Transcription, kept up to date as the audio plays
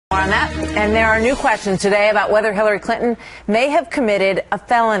on that. And there are new questions today about whether Hillary Clinton may have committed a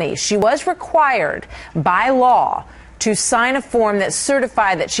felony. She was required by law to sign a form that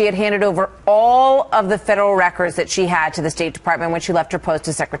certified that she had handed over all of the federal records that she had to the State Department when she left her post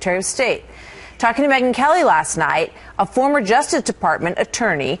as Secretary of State. Talking to Megyn Kelly last night, a former Justice Department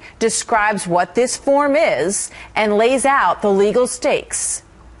attorney describes what this form is and lays out the legal stakes.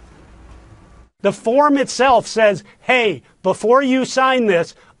 The form itself says, hey, before you sign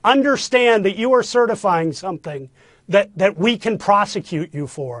this, understand that you are certifying something that we can prosecute you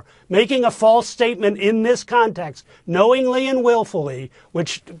for. Making a false statement in this context, knowingly and willfully,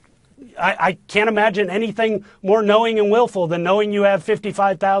 which I can't imagine anything more knowing and willful than knowing you have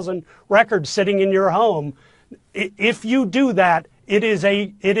 55,000 records sitting in your home. If you do that, it is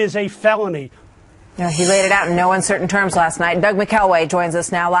a felony. Yeah, he laid it out in no uncertain terms last night. Doug McElway joins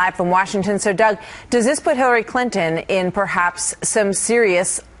us now live from Washington. So, Doug, does this put Hillary Clinton in perhaps some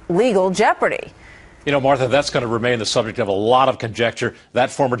serious legal jeopardy? You know, Martha, that's going to remain the subject of a lot of conjecture.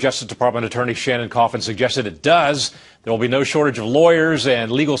 That former Justice Department attorney Shannon Coffin suggested it does. There will be no shortage of lawyers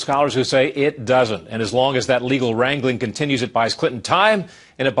and legal scholars who say it doesn't. And as long as that legal wrangling continues, it buys Clinton time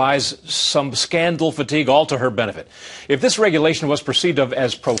and it buys some scandal fatigue, all to her benefit. If this regulation was perceived of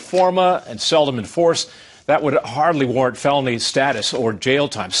as pro forma and seldom enforced, that would hardly warrant felony status or jail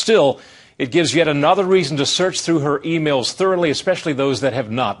time. Still, it gives yet another reason to search through her emails thoroughly, especially those that have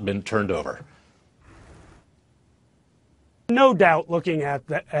not been turned over. No doubt looking at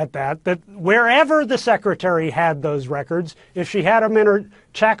that wherever the secretary had those records, if she had them in her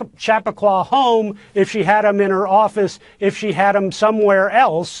Chappaqua home, if she had them in her office, if she had them somewhere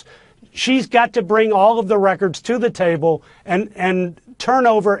else, she's got to bring all of the records to the table and turn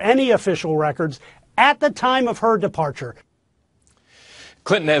over any official records at the time of her departure.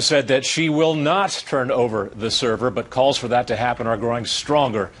 Clinton has said that she will not turn over the server, but calls for that to happen are growing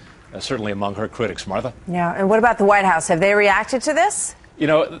stronger. Certainly among her critics, Martha. Yeah, and what about the White House? Have they reacted to this? You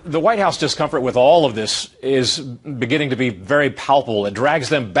know, the White House discomfort with all of this is beginning to be very palpable. It drags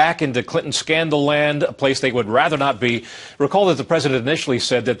them back into Clinton scandal land, a place they would rather not be. Recall that the president initially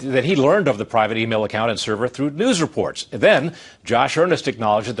said that he learned of the private email account and server through news reports. Then Josh Earnest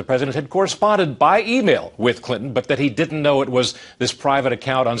acknowledged that the president had corresponded by email with Clinton, but that he didn't know it was this private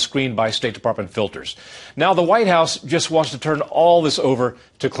account unscreened by State Department filters. Now the White House just wants to turn all this over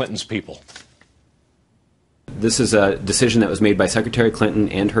to Clinton's people. This is a decision that was made by Secretary Clinton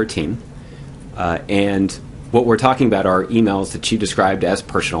and her team. And what we're talking about are emails that she described as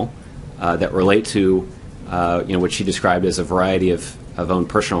personal, that relate to what she described as a variety of own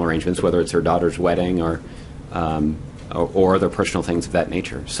personal arrangements, whether it's her daughter's wedding or other personal things of that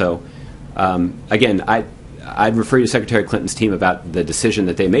nature. So, again, I'd refer you to Secretary Clinton's team about the decision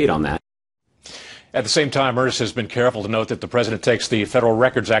that they made on that. At the same time, Ernest has been careful to note that the president takes the Federal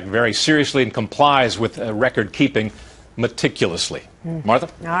Records Act very seriously and complies with record keeping meticulously. Martha?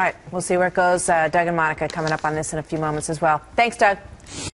 All right. We'll see where it goes. Doug and Monica coming up on this in a few moments as well. Thanks, Doug.